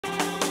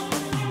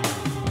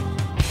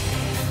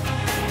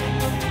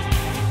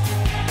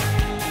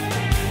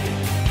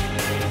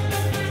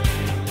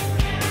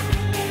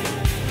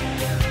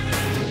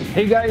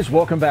Hey guys,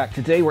 welcome back.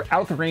 Today we're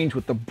out the range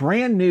with the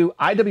brand new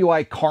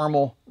IWI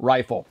Carmel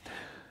rifle.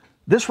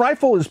 This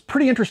rifle is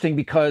pretty interesting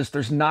because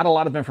there's not a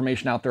lot of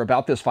information out there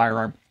about this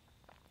firearm.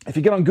 If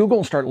you get on Google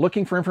and start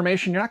looking for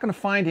information, you're not going to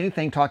find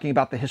anything talking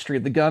about the history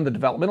of the gun, the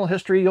developmental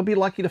history. You'll be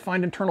lucky to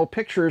find internal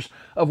pictures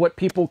of what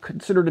people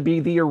consider to be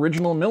the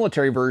original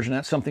military version.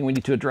 That's something we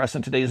need to address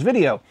in today's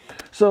video.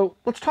 So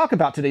let's talk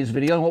about today's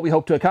video and what we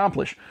hope to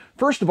accomplish.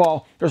 First of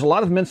all, there's a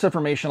lot of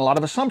misinformation, a lot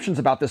of assumptions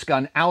about this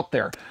gun out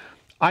there.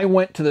 I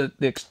went to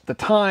the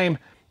time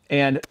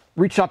and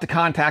reached out to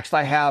contacts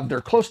I have.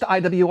 They're close to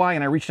IWI,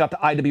 and I reached out to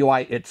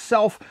IWI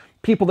itself,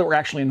 people that were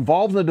actually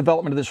involved in the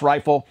development of this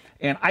rifle,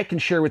 and I can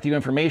share with you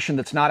information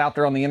that's not out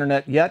there on the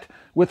internet yet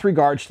with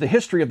regards to the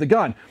history of the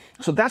gun.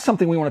 So that's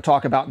something we want to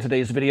talk about in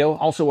today's video.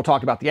 Also, we'll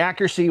talk about the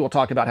accuracy, we'll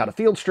talk about how to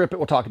field strip it,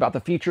 we'll talk about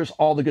the features,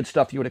 all the good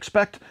stuff you would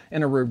expect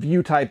in a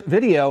review type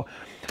video.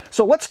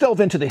 So let's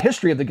delve into the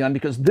history of the gun,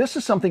 because this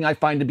is something I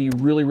find to be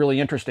really, really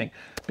interesting.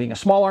 Being a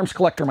small arms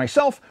collector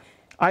myself,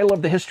 I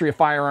love the history of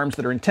firearms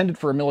that are intended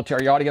for a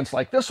military audience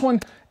like this one,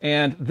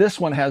 and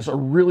this one has a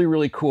really,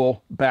 really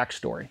cool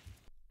backstory.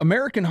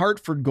 American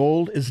Hartford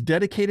Gold is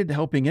dedicated to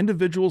helping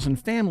individuals and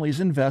families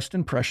invest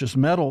in precious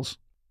metals.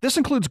 This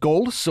includes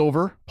gold,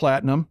 silver,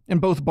 platinum, in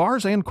both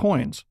bars and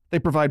coins. They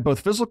provide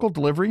both physical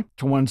delivery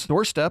to one's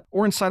doorstep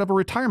or inside of a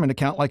retirement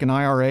account like an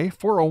IRA,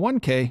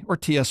 401k, or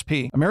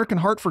TSP. American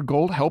Hartford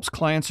Gold helps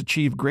clients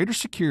achieve greater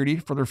security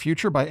for their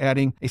future by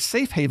adding a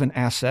safe haven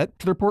asset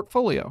to their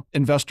portfolio.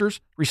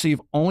 Investors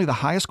receive only the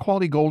highest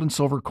quality gold and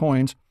silver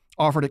coins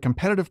offered at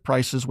competitive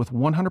prices with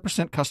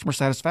 100% customer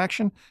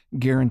satisfaction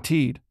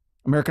guaranteed.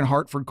 American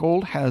Hartford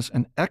Gold has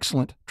an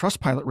excellent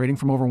Trustpilot rating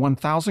from over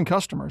 1,000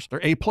 customers. They're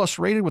A+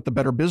 rated with the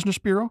Better Business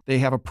Bureau. They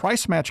have a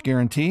price match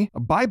guarantee, a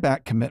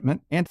buyback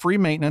commitment, and free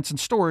maintenance and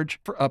storage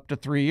for up to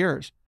 3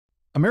 years.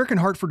 American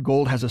Hartford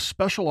Gold has a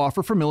special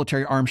offer for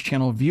Military Arms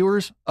Channel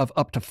viewers of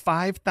up to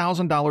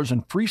 $5,000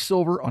 in free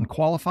silver on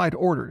qualified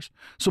orders.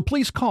 So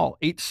please call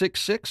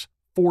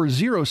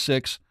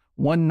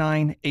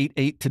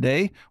 866-406-1988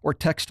 today, or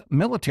text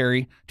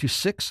military to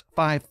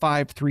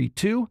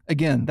 65532.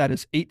 Again, that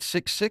is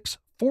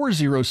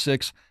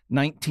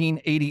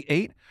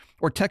 866-406-1988,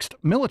 or text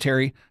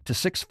military to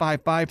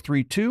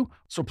 65532.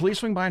 So please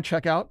swing by and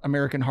check out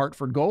American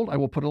Hartford Gold. I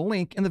will put a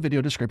link in the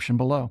video description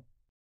below.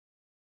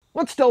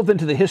 Let's delve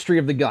into the history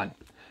of the gun.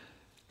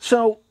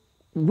 So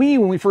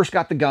when we first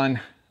got the gun,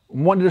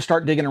 wanted to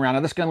start digging around. Now,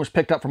 this gun was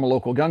picked up from a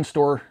local gun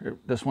store.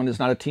 This one is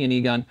not a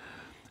T&E gun.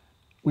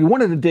 We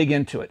wanted to dig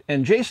into it,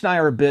 and Jason and I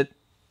are a bit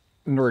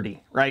nerdy,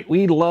 right?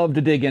 We love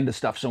to dig into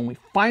stuff. So when we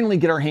finally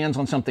get our hands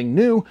on something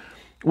new,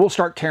 we'll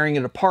start tearing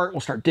it apart.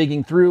 We'll start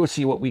digging through and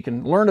see what we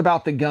can learn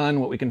about the gun,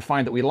 what we can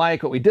find that we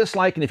like, what we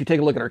dislike. And if you take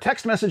a look at our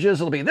text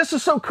messages, it'll be, this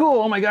is so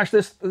cool. Oh my gosh,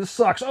 this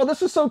sucks. Oh,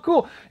 this is so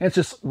cool. And it's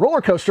just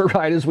roller coaster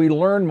ride as we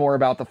learn more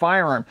about the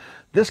firearm.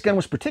 This gun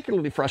was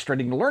particularly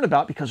frustrating to learn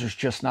about because there's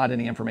just not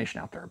any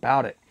information out there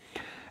about it.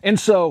 And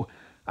so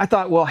I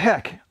thought, well,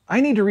 heck, I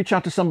need to reach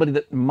out to somebody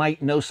that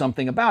might know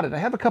something about it. I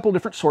have a couple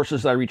different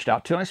sources that I reached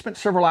out to, and I spent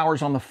several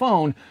hours on the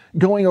phone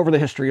going over the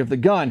history of the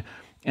gun.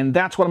 And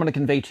that's what I'm going to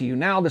convey to you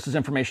now. This is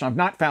information I've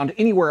not found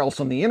anywhere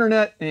else on the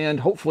internet, and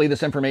hopefully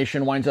this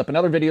information winds up in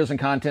other videos and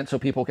content so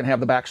people can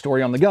have the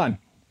backstory on the gun.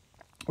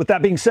 With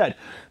that being said,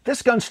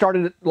 this gun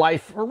started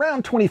life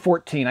around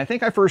 2014. I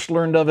think I first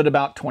learned of it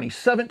about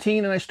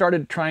 2017, and I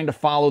started trying to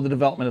follow the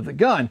development of the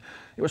gun.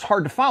 It was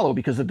hard to follow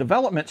because the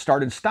development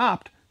started and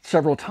stopped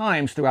several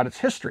times throughout its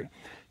history.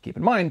 Keep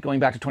in mind, going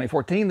back to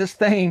 2014, this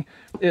thing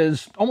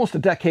is almost a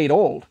decade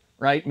old,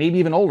 right? Maybe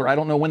even older. I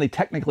don't know when they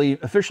technically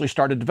officially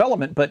started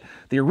development, but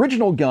the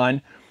original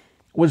gun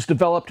was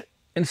developed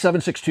in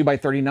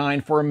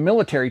 7.62x39 for a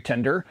military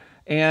tender,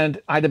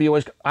 and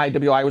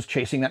IWI was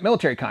chasing that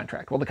military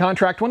contract. Well, the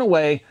contract went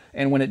away,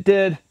 and when it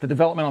did, the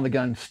development on the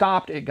gun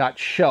stopped. It got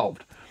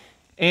shelved.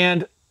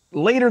 And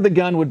later, the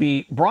gun would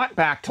be brought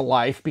back to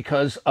life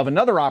because of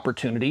another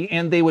opportunity,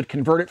 and they would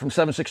convert it from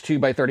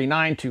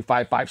 7.62x39 to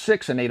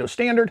 5.56, a NATO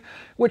standard,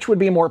 which would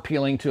be more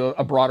appealing to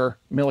a broader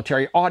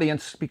military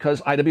audience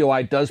because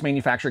IWI does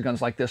manufacture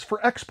guns like this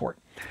for export.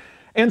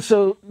 And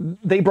so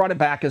they brought it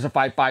back as a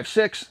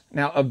 5.56.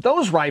 Now, of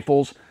those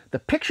rifles, the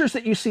pictures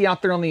that you see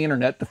out there on the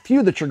internet, the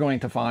few that you're going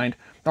to find,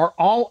 are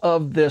all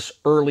of this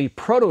early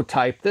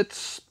prototype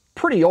that's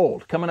pretty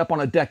old, coming up on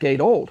a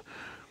decade old.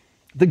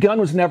 The gun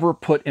was never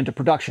put into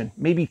production.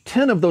 Maybe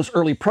 10 of those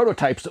early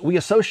prototypes that we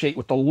associate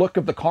with the look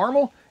of the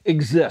Carmel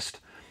exist,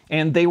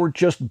 and they were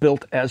just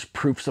built as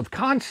proofs of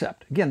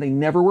concept. Again, they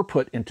never were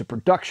put into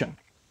production.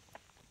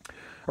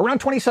 Around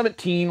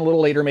 2017, a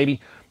little later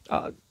maybe,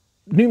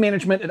 new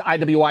management at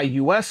IWI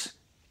US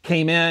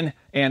came in,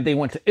 and they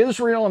went to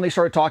Israel, and they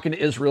started talking to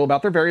Israel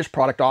about their various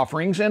product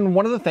offerings, and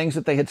one of the things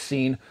that they had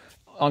seen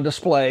on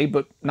display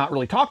but not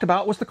really talked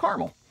about was the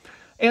Carmel.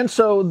 And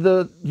so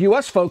the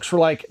US folks were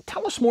like,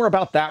 tell us more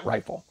about that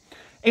rifle.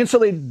 And so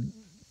they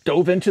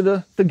dove into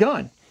the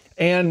gun.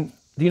 And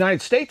the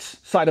United States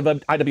side of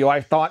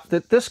IWI thought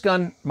that this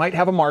gun might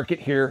have a market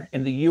here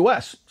in the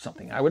US,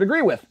 something I would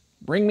agree with.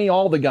 Bring me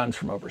all the guns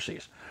from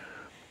overseas.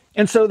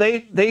 And so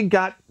they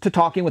got to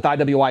talking with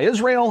IWI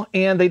Israel,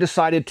 and they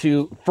decided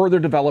to further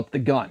develop the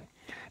gun.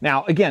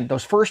 Now, again,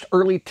 those first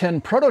early 10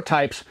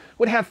 prototypes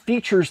would have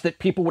features that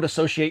people would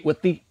associate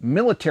with the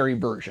military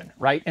version,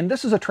 right? And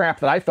this is a trap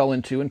that I fell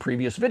into in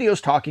previous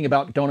videos talking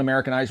about don't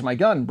Americanize my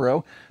gun,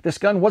 bro. This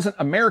gun wasn't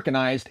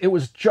Americanized. It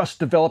was just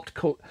developed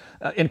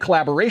in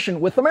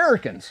collaboration with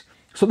Americans.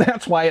 So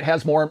that's why it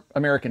has more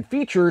American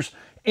features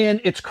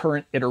in its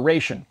current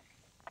iteration.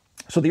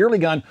 So the early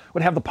gun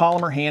would have the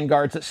polymer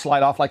handguards that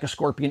slide off like a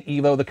Scorpion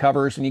Evo, the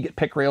covers, and you get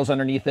pick rails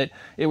underneath it.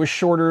 It was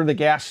shorter. The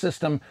gas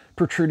system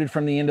protruded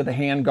from the end of the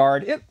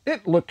handguard.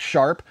 It looked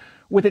sharp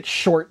with its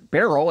short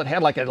barrel. It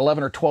had like an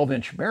 11 or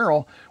 12-inch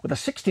barrel. With a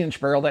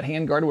 16-inch barrel, that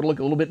handguard would look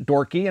a little bit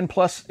dorky, and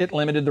plus it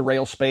limited the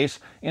rail space,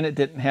 and it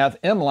didn't have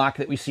M-lock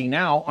that we see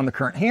now on the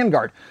current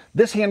handguard.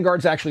 This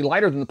handguard's actually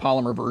lighter than the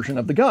polymer version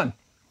of the gun.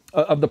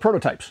 Of the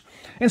prototypes.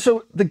 And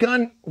so the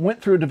gun went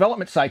through a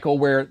development cycle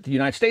where the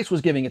United States was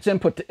giving its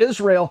input to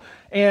Israel,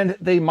 and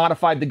they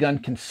modified the gun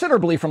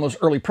considerably from those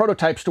early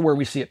prototypes to where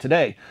we see it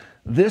today.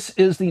 This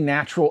is the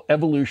natural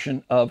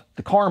evolution of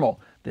the Carmel.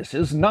 This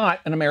is not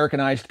an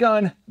Americanized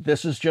gun.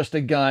 This is just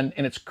a gun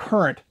in its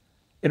current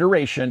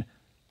iteration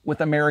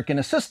with American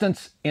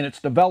assistance in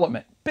its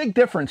development. Big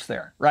difference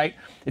there, right?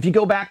 If you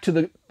go back to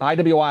the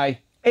IWI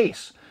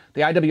Ace,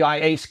 the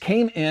IWI Ace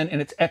came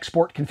in its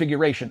export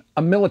configuration,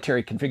 a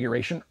military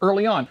configuration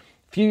early on.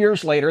 A few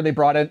years later, they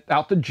brought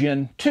out the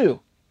Gen 2.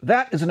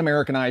 That is an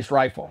Americanized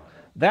rifle.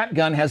 That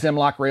gun has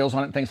M-lock rails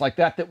on it and things like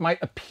that that might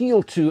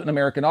appeal to an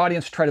American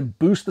audience, try to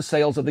boost the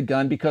sales of the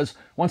gun, because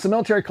once the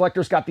military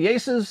collectors got the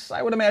Aces,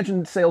 I would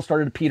imagine sales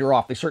started to peter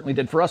off. They certainly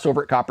did for us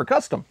over at Copper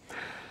Custom.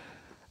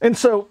 And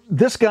so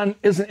this gun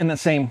isn't in the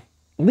same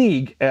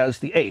league as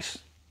the Ace.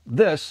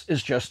 This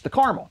is just the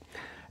Carmel.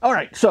 All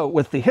right, so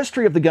with the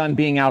history of the gun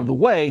being out of the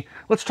way,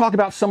 let's talk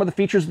about some of the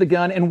features of the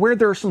gun and where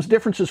there are some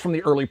differences from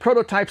the early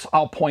prototypes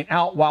I'll point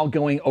out while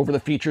going over the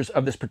features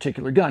of this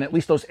particular gun, at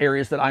least those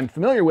areas that I'm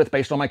familiar with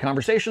based on my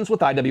conversations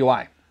with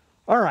IWI.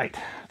 All right,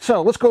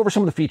 so let's go over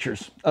some of the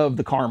features of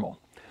the Carmel.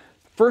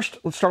 First,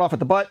 let's start off at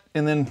the butt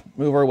and then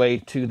move our way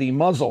to the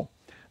muzzle.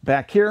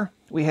 Back here,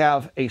 we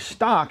have a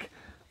stock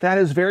that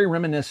is very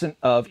reminiscent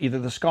of either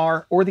the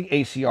SCAR or the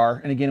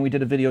ACR, and again, we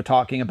did a video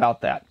talking about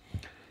that.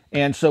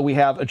 And so we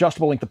have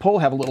adjustable length to pull,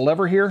 have a little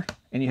lever here,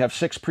 and you have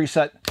 6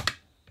 preset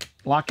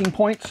locking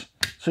points,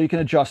 so you can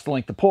adjust the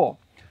length to pull.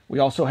 We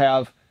also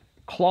have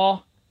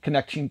claw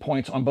connection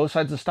points on both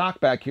sides of the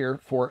stock back here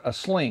for a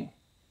sling.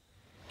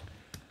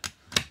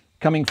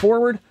 Coming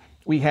forward,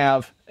 we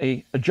have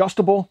a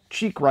adjustable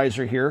cheek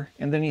riser here,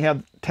 and then you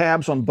have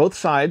tabs on both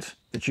sides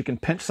that you can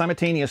pinch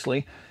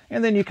simultaneously,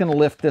 and then you can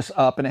lift this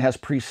up, and it has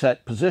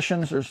preset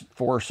positions. There's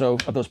 4 or so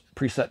of those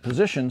preset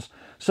positions,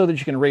 so that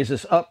you can raise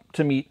this up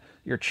to meet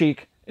your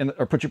cheek,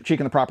 or put your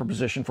cheek in the proper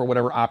position for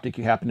whatever optic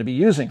you happen to be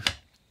using.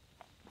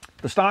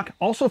 The stock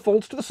also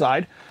folds to the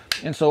side,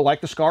 and so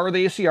like the SCAR or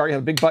the ACR, you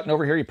have a big button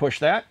over here, you push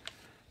that,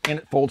 and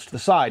it folds to the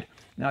side.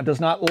 Now it does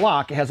not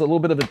lock, it has a little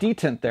bit of a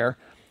detent there.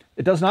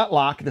 It does not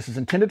lock, this is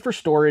intended for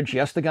storage.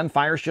 Yes, the gun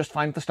fires just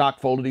fine with the stock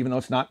folded, even though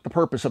it's not the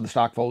purpose of the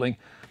stock folding.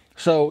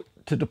 So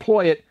to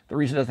deploy it, the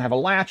reason it doesn't have a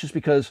latch is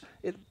because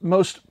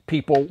most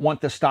people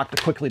want this stock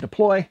to quickly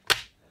deploy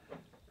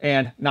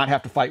and not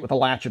have to fight with a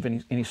latch of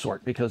any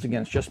sort, because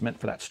again, it's just meant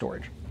for that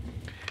storage.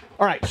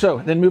 All right, so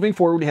then moving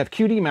forward, we have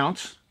QD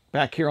mounts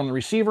back here on the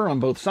receiver on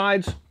both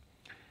sides.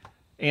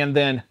 And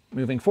then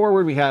moving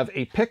forward, we have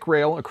a pick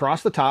rail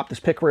across the top. This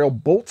pick rail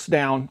bolts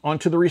down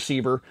onto the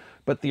receiver,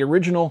 but the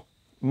original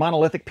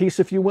monolithic piece,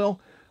 if you will,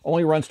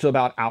 only runs to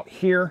about out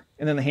here,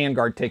 and then the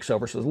handguard takes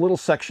over. So there's a little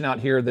section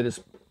out here that is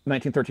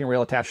 1913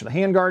 rail attached to the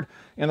handguard,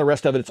 and the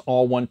rest of it's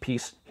all one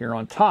piece here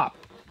on top.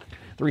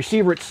 The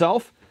receiver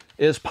itself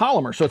is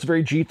polymer, so it's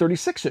very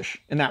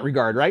G36-ish in that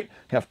regard, right? You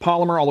have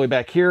polymer all the way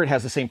back here. It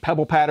has the same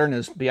pebble pattern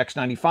as the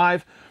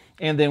X95,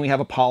 and then we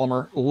have a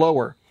polymer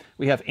lower.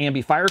 We have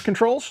ambi fire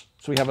controls,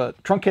 so we have a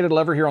truncated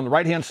lever here on the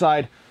right-hand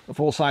side, a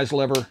full-size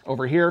lever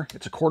over here.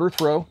 It's a quarter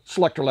throw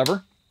selector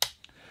lever.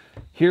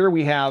 Here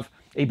we have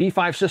a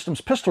B5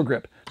 Systems pistol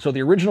grip. So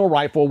the original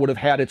rifle would have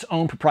had its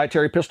own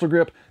proprietary pistol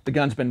grip. The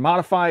gun's been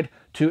modified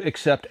to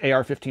accept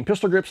AR-15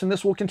 pistol grips, and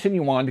this will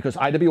continue on because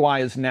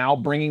IWI is now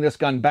bringing this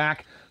gun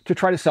back to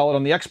try to sell it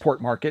on the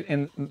export market,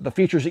 and the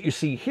features that you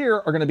see here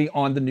are going to be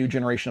on the new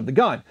generation of the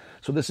gun.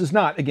 So this is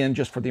not, again,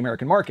 just for the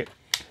American market.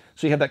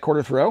 So you have that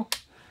quarter throw,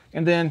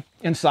 and then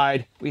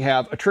inside we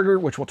have a trigger,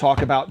 which we'll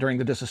talk about during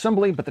the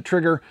disassembly, but the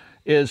trigger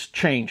is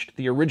changed.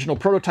 The original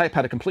prototype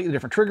had a completely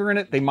different trigger in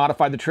it. They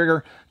modified the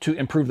trigger to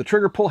improve the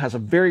trigger pull. It has a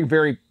very,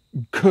 very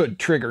good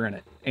trigger in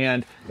it,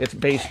 and it's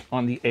based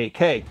on the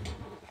AK.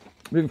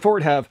 Moving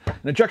forward, have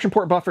an ejection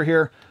port buffer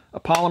here,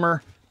 a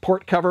polymer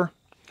port cover.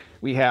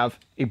 We have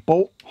a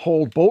bolt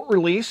hold bolt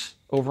release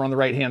over on the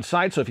right-hand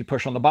side. So if you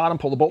push on the bottom,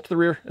 pull the bolt to the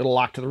rear, it'll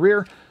lock to the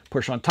rear.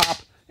 Push on top,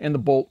 and the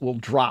bolt will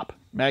drop.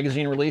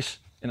 Magazine release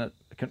in a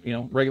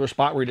regular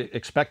spot where you'd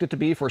expect it to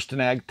be for a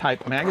Stenag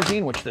type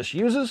magazine, which this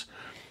uses.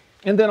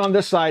 And then on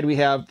this side, we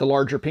have the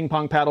larger ping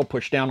pong paddle.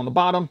 Push down on the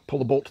bottom, pull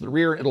the bolt to the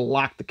rear. It'll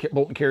lock the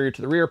bolt and carrier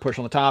to the rear. Push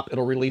on the top,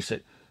 it'll release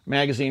it.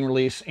 Magazine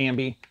release,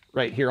 ambi,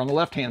 right here on the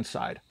left-hand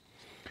side.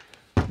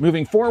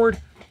 Moving forward,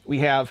 we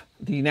have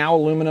the now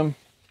aluminum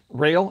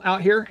rail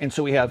out here, and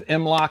so we have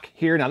M-LOK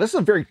here. Now, this is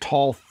a very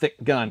tall, thick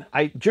gun.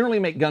 I generally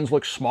make guns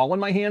look small in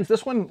my hands.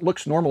 This one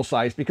looks normal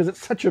sized because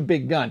it's such a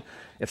big gun.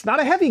 It's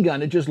not a heavy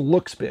gun, it just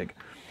looks big.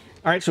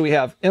 All right, so we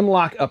have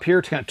M-LOK up here.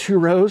 It's got 2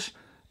 rows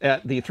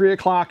at the 3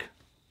 o'clock,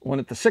 one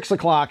at the 6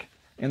 o'clock,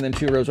 and then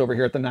 2 rows over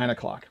here at the 9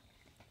 o'clock.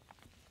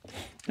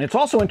 And it's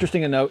also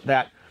interesting to note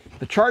that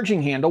the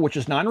charging handle, which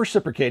is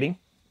non-reciprocating,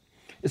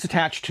 is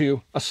attached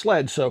to a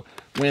sled. So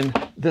when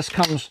this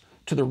comes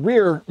to the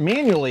rear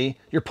manually,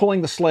 you're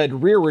pulling the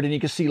sled rearward and you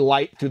can see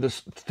light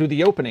through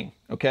the opening,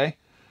 okay?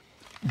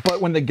 But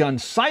when the gun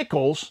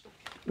cycles,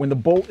 when the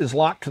bolt is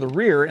locked to the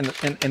rear and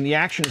the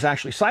action is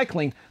actually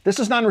cycling, this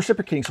is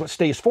non-reciprocating, so it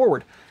stays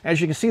forward.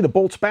 As you can see, the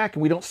bolt's back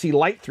and we don't see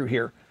light through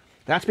here.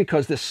 That's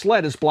because this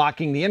sled is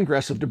blocking the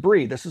ingress of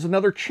debris. This is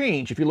another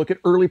change. If you look at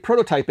early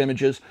prototype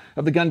images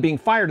of the gun being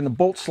fired and the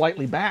bolt's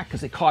slightly back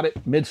because they caught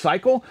it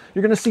mid-cycle,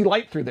 you're going to see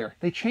light through there.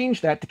 They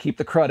changed that to keep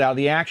the crud out of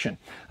the action.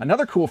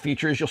 Another cool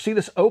feature is you'll see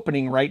this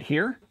opening right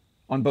here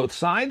on both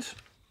sides.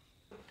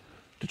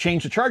 To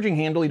change the charging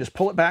handle, you just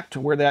pull it back to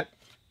where that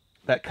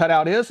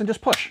cutout is and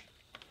just push.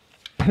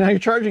 And now your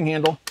charging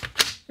handle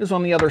is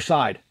on the other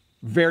side.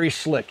 Very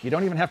slick. You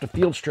don't even have to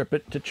field strip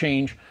it to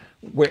change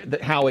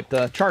how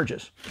it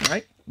charges. All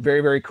right, very,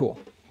 very cool.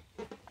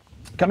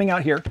 Coming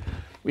out here,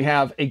 we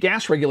have a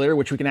gas regulator,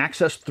 which we can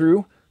access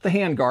through the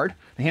handguard.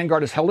 The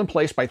handguard is held in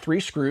place by 3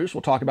 screws.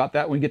 We'll talk about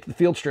that when we get to the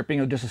field stripping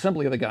or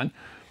disassembly of the gun.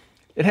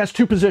 It has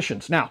 2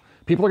 positions. Now,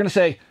 people are going to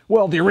say,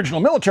 well, the original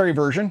military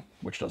version,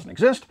 which doesn't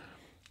exist,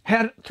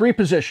 had 3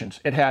 positions.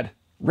 It had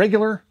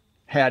regular,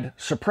 had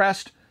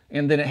suppressed,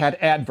 and then it had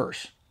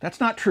adverse. That's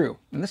not true.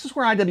 And this is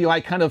where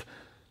IWI kind of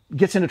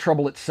gets into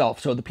trouble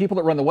itself. So the people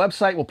that run the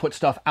website will put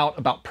stuff out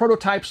about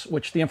prototypes,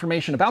 which the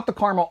information about the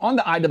Carmel on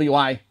the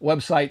IWI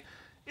website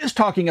is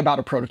talking about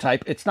a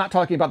prototype. It's not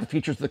talking about the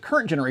features of the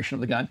current generation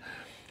of the gun,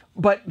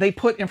 but they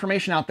put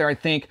information out there, I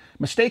think,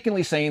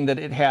 mistakenly saying that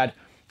it had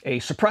a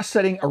suppressed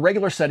setting, a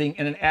regular setting,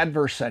 and an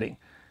adverse setting.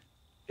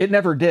 It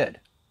never did.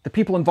 The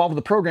people involved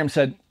with the program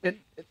said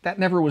that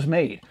never was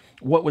made.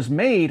 What was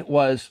made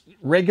was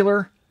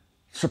regular,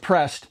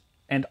 suppressed,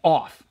 and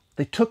off.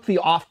 They took the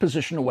off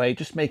position away,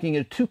 just making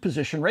it a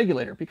 2-position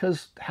regulator,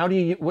 because what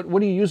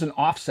do you use an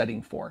off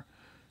setting for,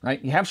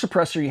 right? You have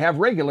suppressor, you have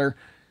regular,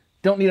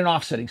 don't need an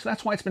off setting. So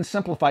that's why it's been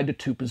simplified to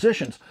 2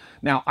 positions.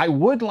 Now, I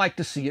would like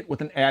to see it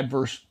with an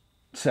adverse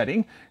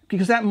setting,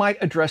 because that might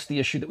address the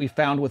issue that we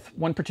found with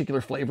one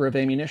particular flavor of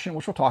ammunition,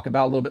 which we'll talk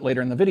about a little bit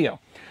later in the video.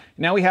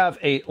 Now we have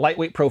a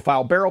lightweight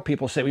profile barrel.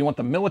 People say we want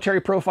the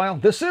military profile.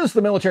 This is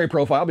the military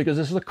profile because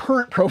this is the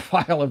current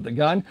profile of the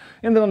gun.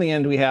 And then on the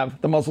end, we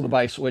have the muzzle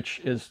device, which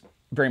is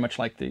very much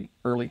like the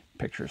early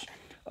pictures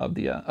of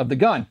the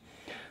gun.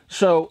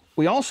 So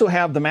we also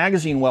have the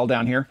magazine well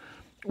down here,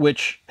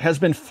 which has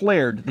been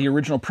flared. The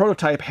original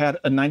prototype had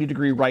a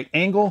 90-degree right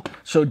angle,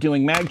 so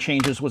doing mag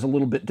changes was a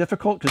little bit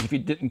difficult because if you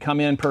didn't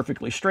come in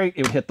perfectly straight,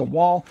 it would hit the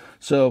wall.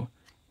 So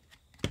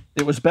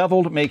it was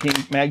beveled, making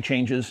mag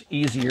changes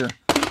easier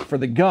for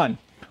the gun.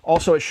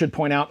 Also, it should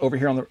point out over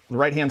here on the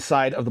right-hand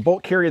side of the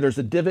bolt carrier, there's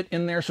a divot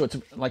in there, so it's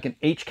like an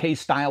HK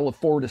style of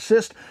forward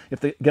assist.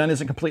 If the gun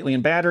isn't completely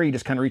in battery, you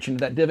just kind of reach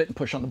into that divot and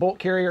push on the bolt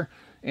carrier,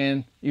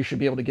 and you should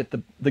be able to get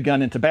the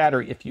gun into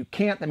battery. If you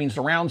can't, that means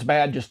the round's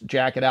bad, just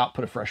jack it out,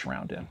 put a fresh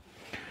round in.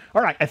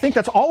 All right, I think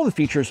that's all of the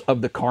features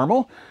of the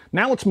Carmel.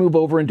 Now let's move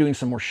over and doing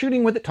some more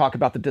shooting with it, talk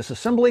about the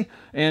disassembly,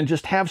 and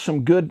just have a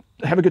good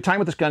time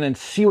with this gun and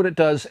see what it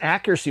does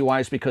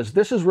accuracy-wise, because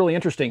this is really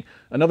interesting.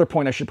 Another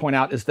point I should point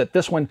out is that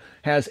this one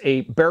has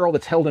a barrel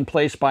that's held in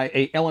place by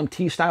a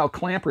LMT-style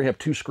clamp, where you have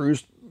 2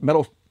 screws,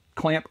 metal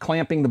clamp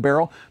clamping the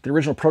barrel. The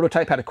original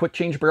prototype had a quick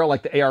change barrel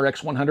like the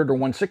ARX 100 or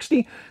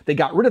 160. They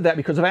got rid of that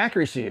because of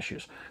accuracy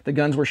issues. The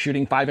guns were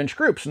shooting 5-inch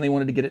groups and they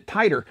wanted to get it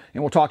tighter.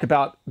 And we'll talk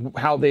about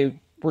how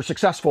they were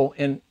successful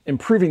in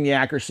improving the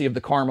accuracy of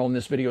the Carmel in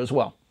this video as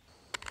well.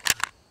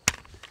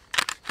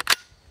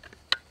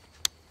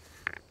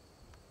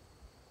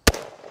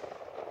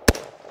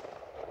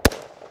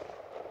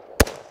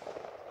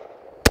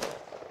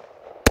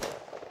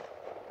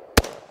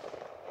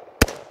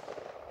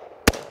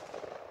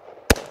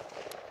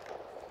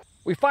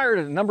 We fired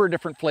a number of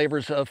different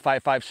flavors of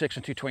 5.56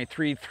 and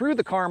 223 through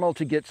the Carmel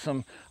to get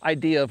some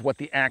idea of what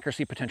the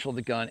accuracy potential of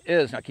the gun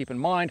is. Now keep in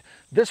mind,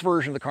 this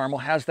version of the Carmel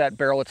has that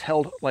barrel. It's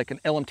held like an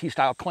LMT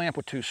style clamp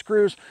with 2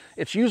 screws.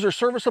 It's user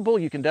serviceable.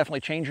 You can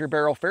definitely change your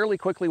barrel fairly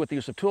quickly with the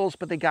use of tools,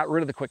 but they got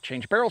rid of the quick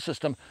change barrel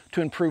system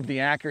to improve the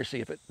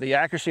accuracy. If the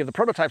accuracy of the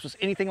prototypes was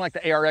anything like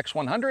the ARX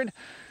 100,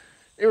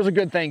 it was a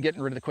good thing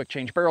getting rid of the quick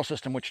change barrel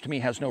system, which to me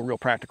has no real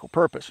practical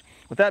purpose.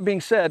 With that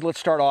being said, let's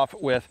start off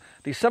with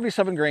the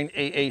 77 grain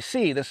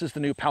AAC. This is the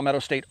new Palmetto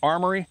State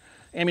Armory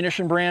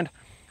ammunition brand.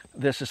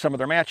 This is some of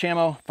their match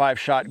ammo,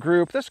 5-shot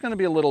group. This is going to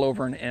be a little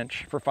over 1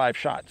 inch for 5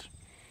 shots.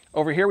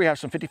 Over here we have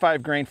some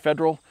 55 grain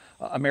Federal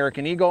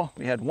American Eagle.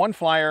 We had one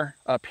flyer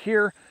up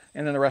here,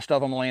 and then the rest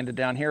of them landed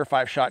down here,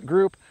 5-shot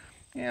group.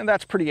 And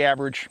that's pretty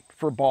average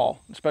for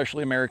ball,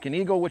 especially American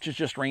Eagle, which is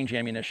just range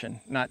ammunition,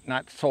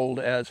 not sold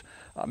as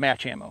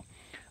match ammo.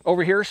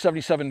 Over here,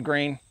 77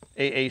 grain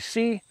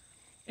AAC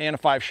and a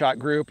 5-shot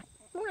group,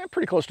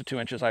 pretty close to 2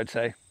 inches, I'd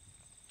say.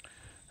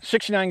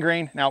 69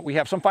 grain. Now we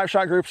have some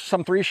 5-shot groups,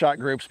 some 3-shot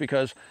groups,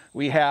 because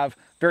we have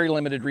very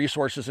limited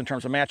resources in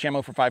terms of match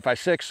ammo for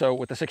 5.56. So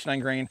with the 69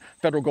 grain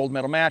Federal Gold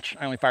Medal match,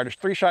 I only fired a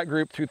 3-shot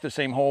group through the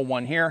same hole,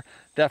 one here,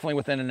 definitely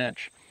within an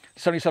inch.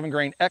 77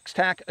 grain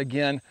X-Tac,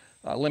 again,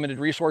 limited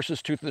resources,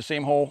 two through the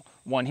same hole,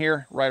 one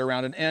here, right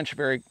around an inch.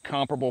 Very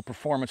comparable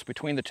performance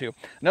between the two.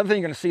 Another thing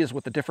you're going to see is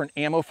with the different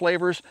ammo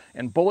flavors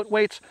and bullet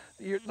weights,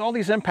 all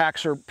these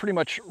impacts are pretty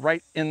much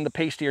right in the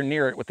pasty or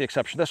near it, with the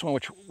exception of this one,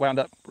 which wound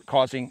up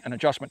causing an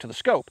adjustment to the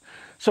scope.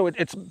 So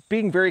it's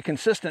being very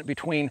consistent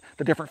between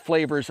the different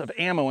flavors of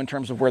ammo in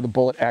terms of where the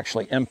bullet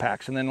actually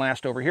impacts. And then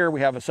last over here,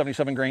 we have a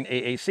 77 grain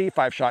AAC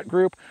 5-shot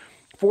group,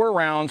 4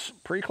 rounds,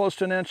 pretty close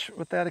to an inch,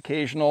 with that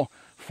occasional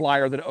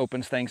flyer that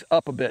opens things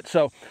up a bit.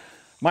 So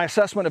my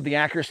assessment of the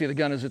accuracy of the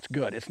gun is it's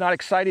good. It's not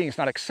exciting, it's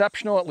not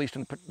exceptional, at least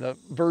in the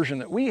version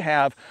that we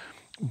have,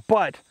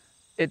 but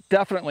it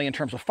definitely, in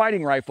terms of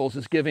fighting rifles,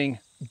 is giving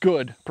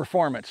good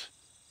performance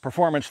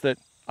that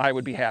I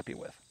would be happy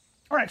with.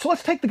 All right, so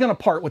let's take the gun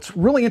apart. What's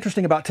really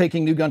interesting about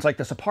taking new guns like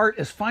this apart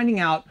is finding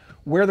out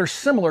where they're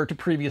similar to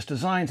previous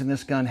designs, and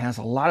this gun has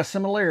a lot of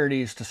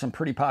similarities to some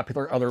pretty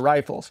popular other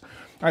rifles. All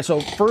right, so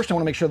first I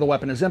want to make sure the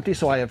weapon is empty,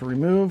 so I have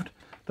removed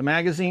the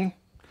magazine.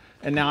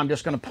 And now I'm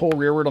just going to pull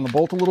rearward on the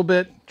bolt a little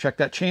bit, check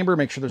that chamber,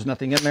 make sure there's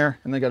nothing in there,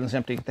 and the gun is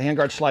empty. The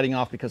handguard's sliding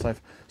off because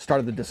I've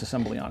started the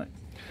disassembly on it.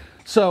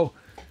 So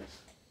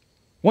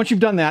once you've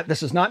done that,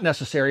 this is not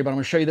necessary, but I'm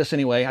going to show you this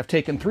anyway. I've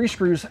taken 3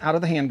 screws out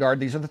of the handguard.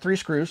 These are the 3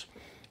 screws.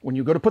 When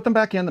you go to put them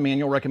back in, the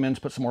manual recommends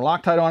put some more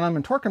Loctite on them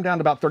and torque them down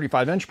to about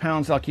 35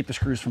 inch-pounds. That'll keep the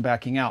screws from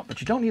backing out. But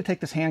you don't need to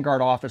take this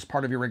handguard off as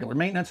part of your regular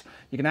maintenance.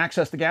 You can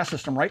access the gas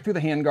system right through the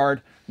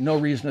handguard. No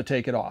reason to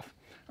take it off.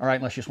 All right,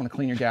 unless you just want to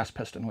clean your gas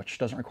piston, which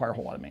doesn't require a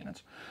whole lot of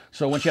maintenance.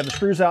 So once you have the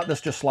screws out, this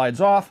just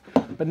slides off.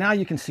 But now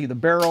you can see the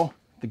barrel,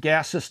 the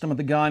gas system of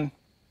the gun.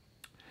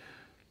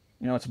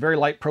 You know, it's a very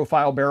light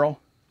profile barrel,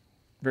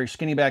 very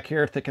skinny back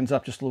here, thickens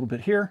up just a little bit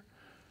here.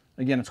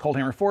 Again, it's Cold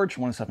Hammer Forge,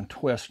 1-7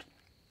 twist.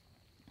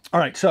 All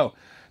right, so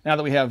now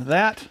that we have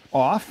that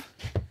off,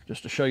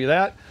 just to show you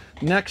that,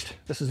 next,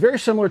 this is very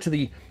similar to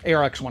the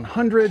ARX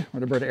 100 or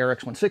the Beretta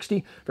ARX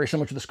 160, very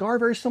similar to the SCAR,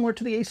 very similar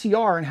to the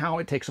ACR and how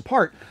it takes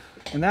apart.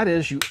 And that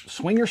is, you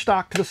swing your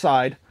stock to the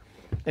side,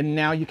 and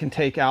now you can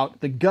take out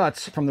the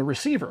guts from the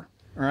receiver,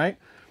 all right?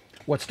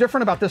 What's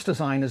different about this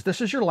design is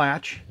this is your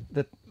latch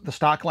that the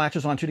stock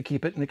latches onto to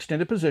keep it in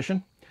extended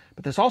position,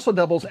 but this also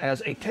doubles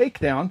as a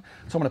takedown.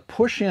 So I'm going to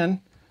push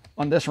in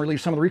on this and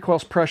relieve some of the recoil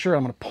pressure.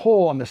 I'm going to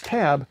pull on this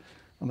tab,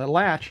 on the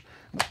latch,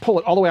 pull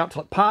it all the way out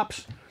until it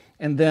pops,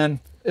 and then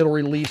it'll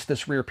release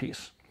this rear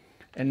piece.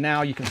 And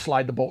now you can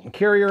slide the bolt and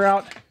carrier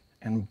out,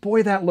 and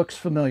boy, that looks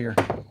familiar.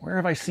 Where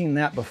have I seen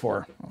that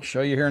before? I'll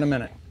show you here in a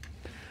minute.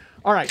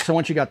 All right, so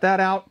once you got that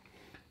out,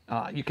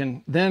 you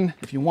can then,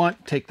 if you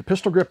want, take the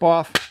pistol grip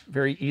off.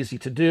 Very easy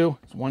to do.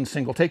 It's one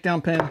single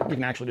takedown pin. You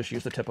can actually just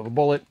use the tip of a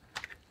bullet.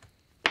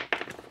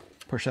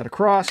 Push that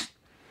across,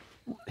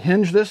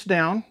 hinge this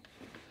down,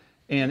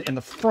 and in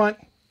the front,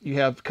 you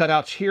have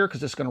cutouts here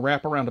because it's going to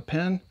wrap around a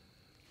pin,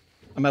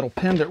 a metal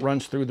pin that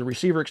runs through the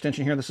receiver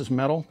extension here. This is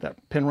metal. That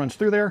pin runs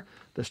through there.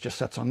 This just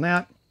sets on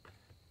that.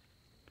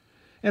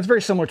 And it's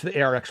very similar to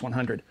the ARX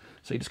 100.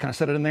 So you just kind of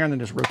set it in there and then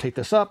just rotate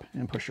this up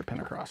and push your pin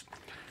across.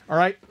 All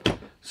right,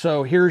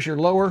 so here's your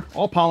lower,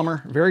 all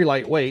polymer, very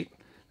lightweight.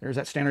 There's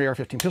that standard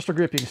AR-15 pistol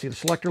grip. You can see the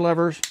selector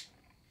levers.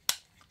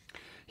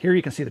 Here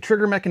you can see the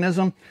trigger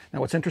mechanism. Now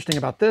what's interesting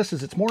about this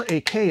is it's more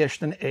AK-ish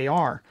than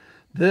AR.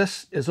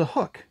 This is a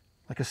hook,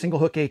 like a single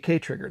hook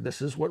AK trigger.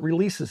 This is what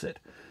releases it.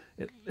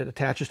 It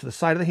attaches to the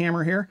side of the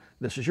hammer here.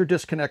 This is your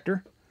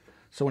disconnector.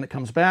 So when it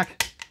comes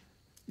back,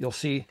 you'll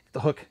see the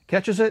hook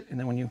catches it, and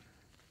then when you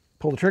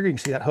pull the trigger, you can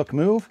see that hook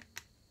move,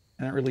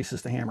 and it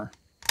releases the hammer.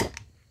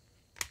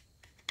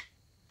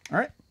 All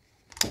right.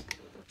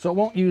 So it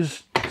won't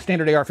use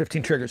standard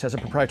AR-15 triggers. It has a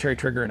proprietary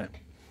trigger in it.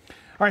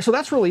 All right, so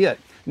that's really it.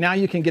 Now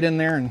you can get in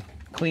there and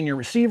clean your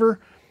receiver.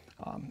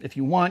 If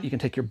you want, you can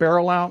take your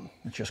barrel out.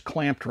 It's just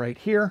clamped right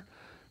here.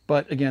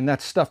 But again,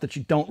 that's stuff that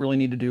you don't really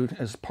need to do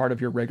as part of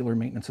your regular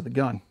maintenance of the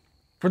gun.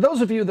 For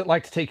those of you that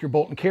like to take your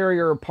bolt and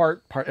carrier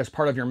apart as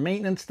part of your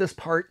maintenance, this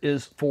part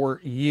is for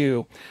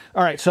you.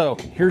 All right, so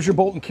here's your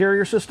bolt and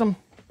carrier system.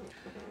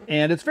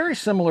 And it's very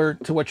similar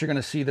to what you're going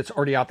to see that's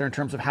already out there in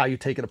terms of how you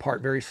take it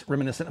apart, very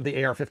reminiscent of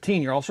the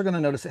AR-15. You're also going to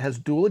notice it has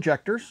dual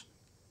ejectors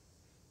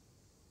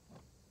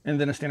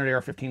and then a standard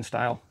AR-15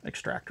 style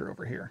extractor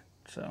over here.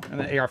 So, and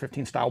the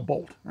AR-15 style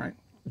bolt, right?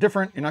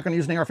 Different. You're not going to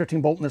use an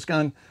AR-15 bolt in this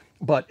gun,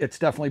 but it's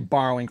definitely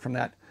borrowing from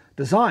that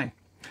design.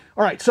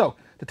 All right, so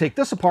to take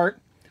this apart,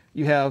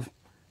 you have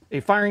a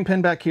firing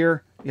pin back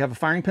here. You have a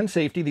firing pin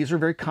safety. These are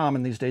very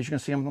common these days. You're going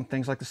to see them on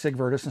things like the Sig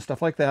Virtus and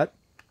stuff like that.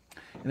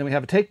 And then we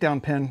have a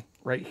takedown pin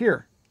right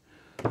here.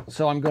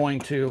 So I'm going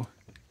to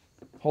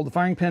hold the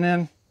firing pin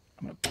in.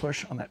 I'm going to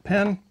push on that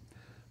pin,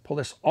 pull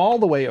this all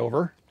the way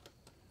over.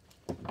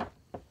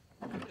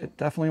 It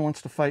definitely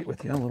wants to fight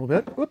with you a little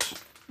bit. Whoops.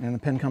 And the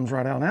pin comes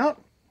right out and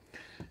out.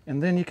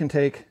 And then you can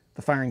take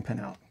the firing pin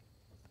out.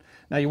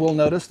 Now you will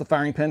notice the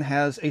firing pin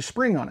has a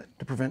spring on it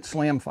to prevent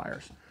slam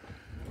fires.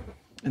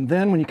 And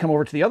then when you come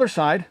over to the other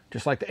side,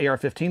 just like the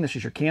AR-15, this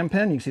is your cam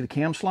pin. You can see the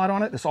cam slot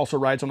on it. This also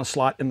rides on a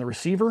slot in the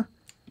receiver.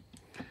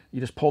 You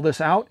just pull this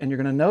out, and you're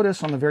going to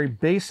notice on the very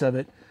base of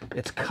it,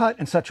 it's cut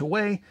in such a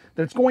way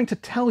that it's going to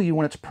tell you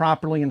when it's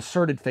properly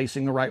inserted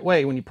facing the right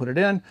way. When you put it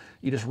in,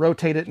 you just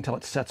rotate it until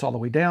it sets all the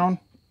way down,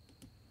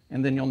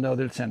 and then you'll know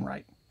that it's in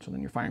right. So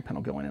then your firing pin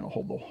will go in and it'll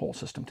hold the whole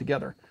system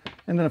together.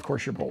 And then, of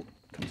course, your bolt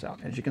comes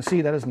out. As you can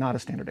see, that is not a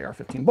standard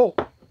AR-15 bolt.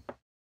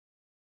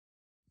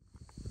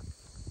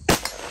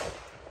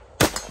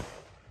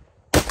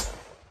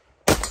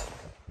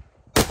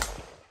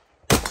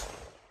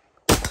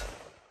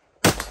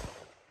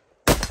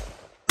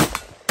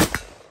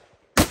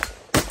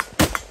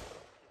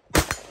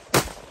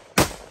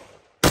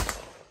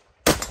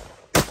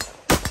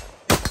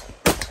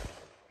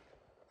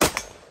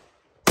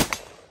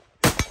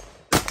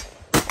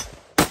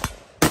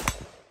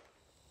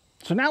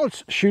 So now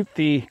let's shoot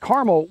the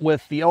Carmel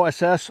with the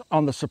OSS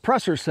on the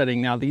suppressor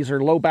setting. Now these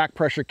are low back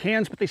pressure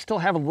cans, but they still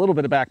have a little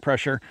bit of back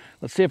pressure.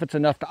 Let's see if it's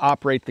enough to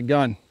operate the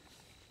gun.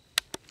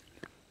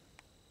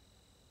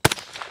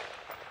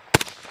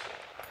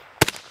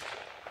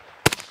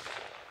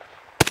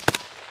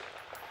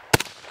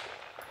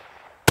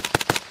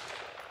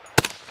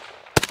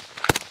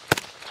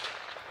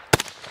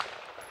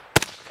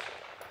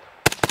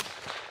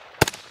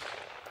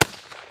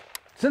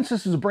 Since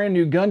this is a brand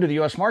new gun to the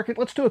US market,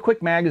 let's do a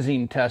quick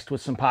magazine test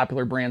with some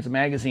popular brands of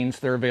magazines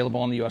that are available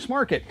on the US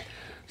market.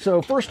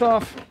 So first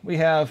off, we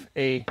have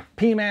a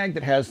PMag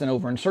that has an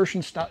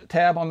over-insertion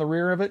tab on the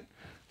rear of it.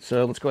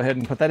 So let's go ahead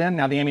and put that in.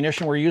 Now the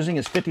ammunition we're using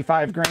is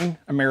 55 grain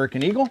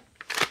American Eagle.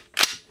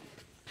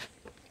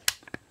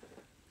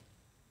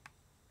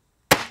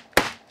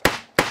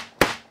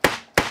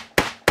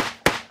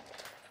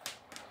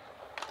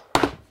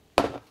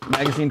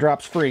 Magazine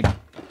drops free.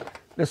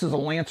 This is a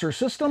Lancer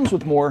Systems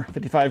with more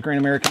 55 grain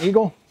American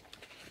Eagle.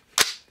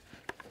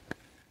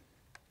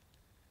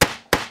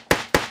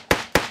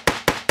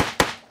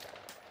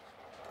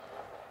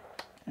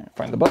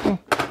 Find the button.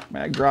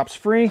 Mag drops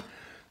free.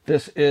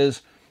 This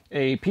is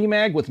a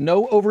PMag with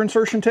no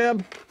over-insertion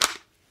tab.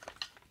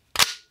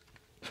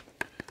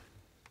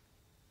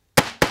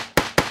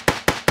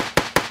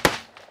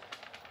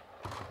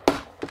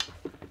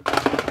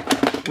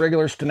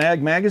 Regular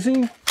Stenag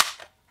magazine.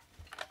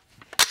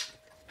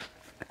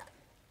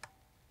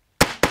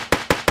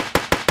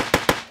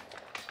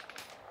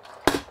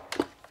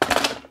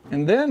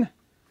 And then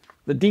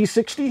the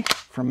D60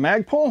 from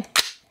Magpul.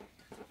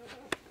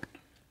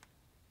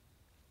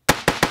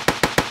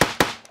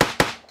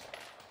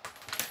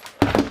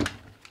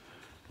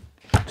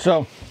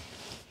 So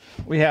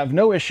we have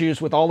no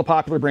issues with all the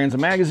popular brands of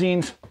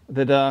magazines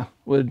that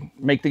would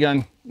make the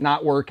gun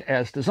not work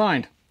as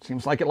designed.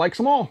 Seems like it likes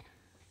them all.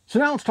 So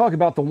now let's talk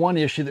about the one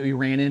issue that we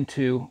ran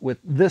into with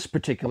this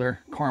particular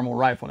Carmel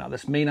rifle. Now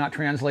this may not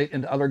translate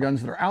into other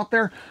guns that are out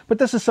there, but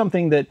this is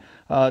something that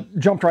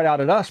jumped right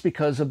out at us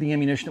because of the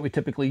ammunition that we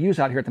typically use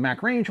out here at the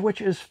Mac range, which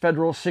is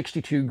Federal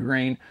 62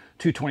 grain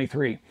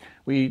 223.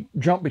 We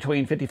jump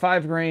between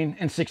 55 grain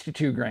and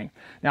 62 grain.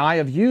 Now I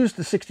have used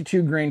the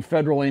 62 grain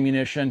Federal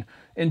ammunition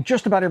in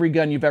just about every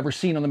gun you've ever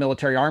seen on the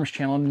Military Arms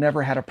channel and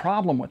never had a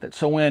problem with it.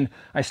 So when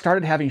I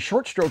started having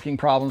short stroking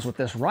problems with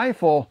this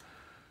rifle,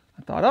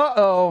 I thought,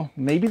 uh-oh,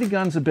 maybe the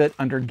gun's a bit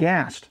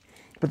undergassed.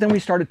 But then we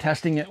started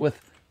testing it with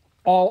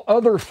all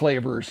other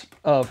flavors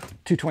of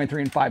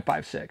 223 and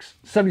 5.56.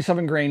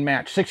 77 grain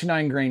match,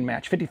 69 grain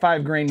match,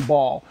 55 grain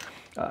ball,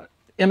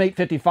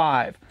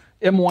 M855,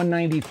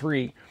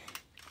 M193.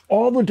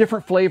 All the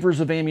different flavors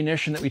of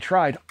ammunition that we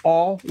tried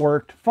all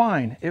worked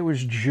fine. It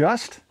was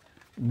just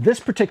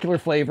this particular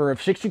flavor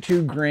of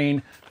 62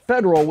 grain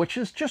Federal, which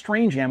is just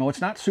range ammo.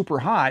 It's not super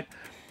hot.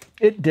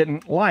 It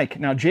didn't like.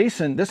 Now,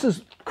 Jason, this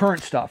is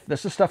current stuff.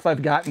 This is stuff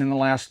I've gotten in the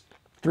last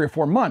 3 or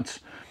 4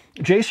 months.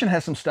 Jason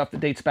has some stuff that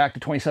dates back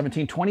to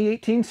 2017,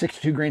 2018,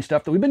 62 grain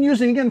stuff that we've been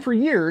using again for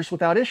years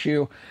without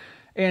issue.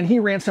 And he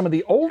ran some of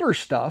the older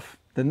stuff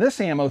than this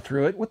ammo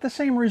through it with the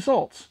same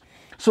results.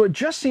 So it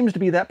just seems to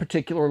be that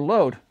particular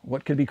load.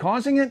 What could be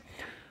causing it?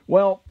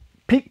 Well,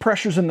 peak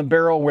pressures in the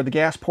barrel, where the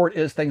gas port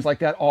is, things like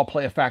that all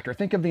play a factor.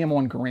 Think of the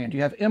M1 Garand.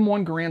 You have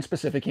M1 Garand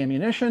specific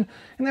ammunition,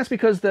 and that's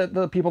because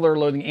the people that are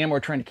loading ammo are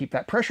trying to keep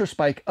that pressure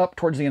spike up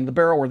towards the end of the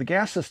barrel where the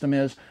gas system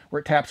is,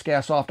 where it taps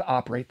gas off to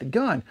operate the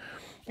gun.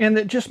 And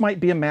it just might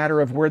be a matter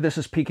of where this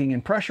is peaking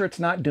in pressure. It's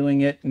not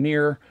doing it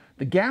near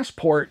the gas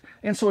port,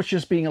 and so it's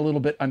just being a little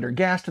bit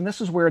undergassed. And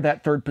this is where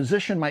that third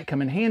position might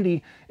come in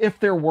handy. If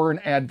there were an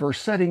adverse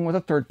setting with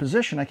a third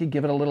position, I could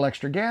give it a little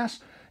extra gas,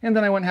 and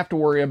then I wouldn't have to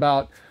worry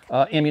about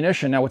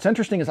ammunition. Now, what's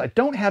interesting is I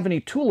don't have any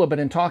Tula, but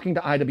in talking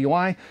to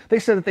IWI, they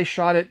said that they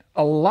shot it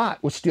a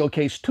lot with steel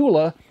case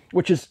Tula,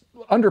 which is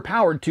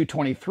underpowered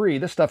 223.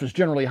 This stuff is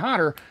generally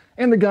hotter,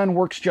 and the gun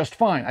works just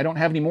fine. I don't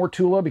have any more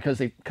Tula because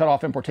they cut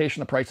off importation.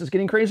 The price is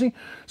getting crazy.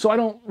 So I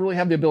don't really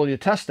have the ability to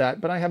test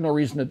that, but I have no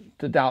reason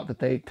to doubt that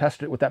they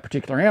tested it with that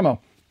particular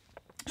ammo.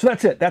 So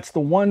that's it. That's the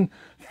one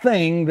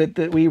thing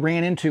that we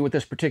ran into with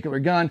this particular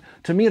gun.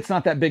 To me, it's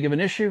not that big of an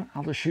issue.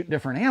 I'll just shoot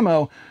different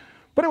ammo.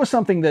 But it was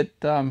something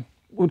that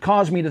would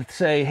cause me to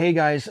say, hey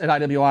guys at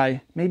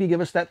IWI, maybe give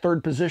us that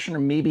third position or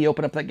maybe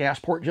open up that gas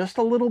port just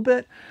a little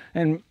bit.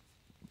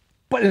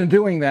 But in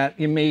doing that,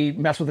 you may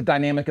mess with the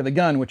dynamic of the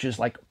gun, which is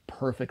like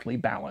perfectly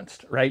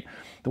balanced, right?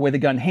 The way the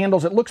gun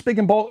handles, it looks big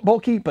and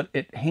bulky, but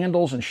it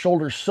handles and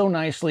shoulders so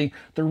nicely.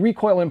 The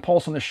recoil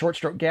impulse on the short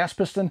stroke gas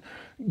piston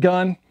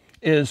gun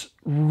is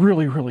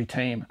really, really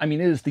tame. I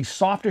mean, it is the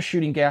softest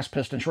shooting gas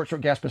piston, short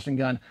stroke gas piston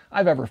gun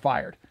I've ever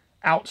fired.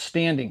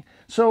 Outstanding.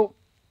 So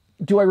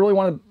do I really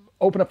want to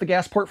open up the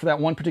gas port for that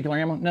one particular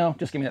ammo? No,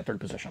 just give me that third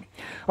position.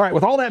 All right,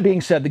 with all that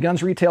being said, the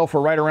guns retail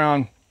for right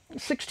around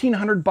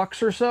 1,600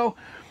 bucks or so.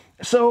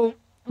 So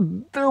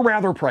they're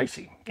rather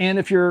pricey. And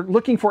if you're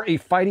looking for a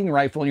fighting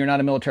rifle and you're not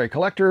a military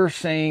collector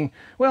saying,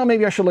 well,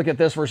 maybe I should look at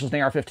this versus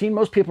an AR-15,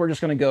 most people are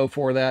just going to go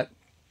for that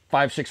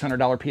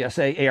 $500–600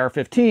 PSA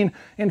AR-15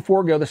 and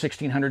forego the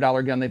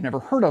 $1,600 gun they've never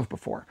heard of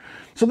before.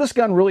 So this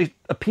gun really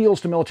appeals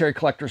to military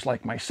collectors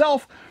like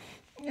myself.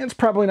 It's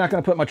probably not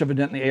going to put much of a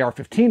dent in the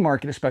AR-15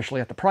 market,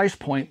 especially at the price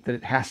point that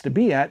it has to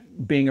be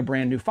at, being a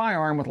brand new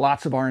firearm with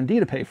lots of R&D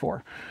to pay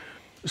for.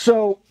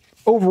 So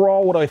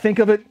overall, what do I think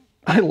of it?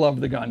 I love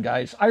the gun,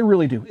 guys. I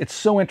really do. It's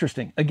so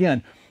interesting.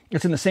 Again,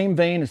 it's in the same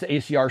vein as the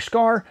ACR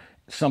Scar,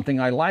 something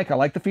I like. I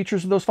like the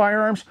features of those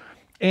firearms.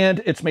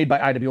 And it's made by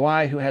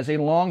IWI, who has a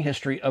long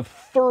history of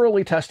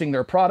thoroughly testing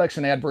their products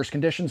in adverse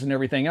conditions and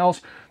everything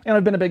else. And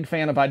I've been a big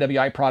fan of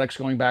IWI products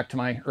going back to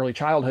my early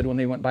childhood when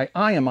they went by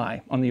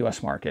IMI on the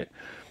US market.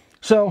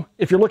 So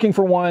if you're looking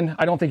for one,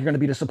 I don't think you're going to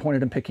be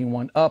disappointed in picking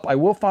one up. I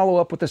will follow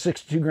up with the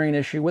 62 grain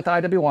issue with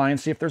IWI and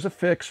see if there's a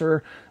fix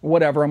or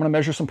whatever. I'm going to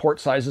measure some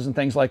port sizes and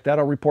things like that.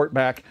 I'll report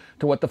back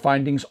to what the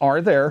findings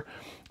are there.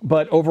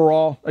 But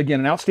overall, again,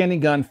 an outstanding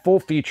gun,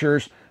 full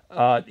features.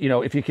 You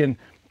know, if you can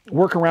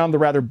work around the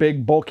rather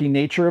big, bulky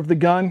nature of the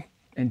gun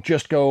and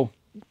just go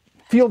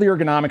feel the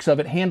ergonomics of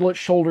it, handle it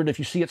shouldered if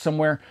you see it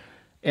somewhere,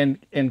 and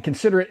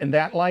consider it in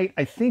that light,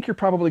 I think you're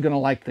probably going to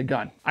like the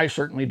gun. I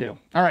certainly do.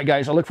 All right,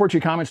 guys, I look forward to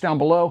your comments down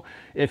below.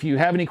 If you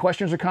have any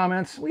questions or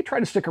comments, we try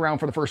to stick around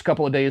for the first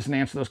couple of days and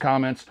answer those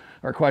comments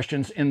or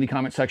questions in the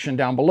comment section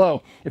down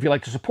below. If you'd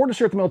like to support us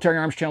here at the Military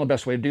Arms Channel, the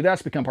best way to do that is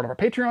to become part of our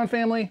Patreon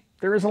family.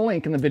 There is a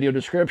link in the video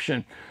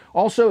description.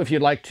 Also, if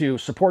you'd like to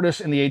support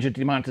us in the age of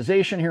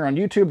demonetization here on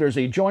YouTube, there's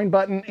a join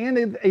button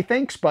and a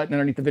thanks button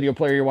underneath the video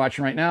player you're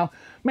watching right now.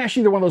 Mash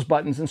either one of those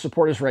buttons and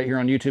support us right here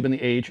on YouTube in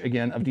the age,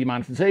 again, of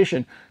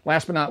demonetization.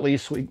 Last but not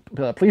least,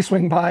 please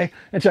swing by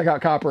and check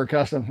out Copper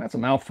Custom. That's a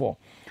mouthful.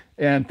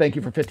 And thank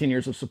you for 15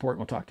 years of support.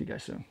 We'll talk to you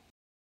guys soon.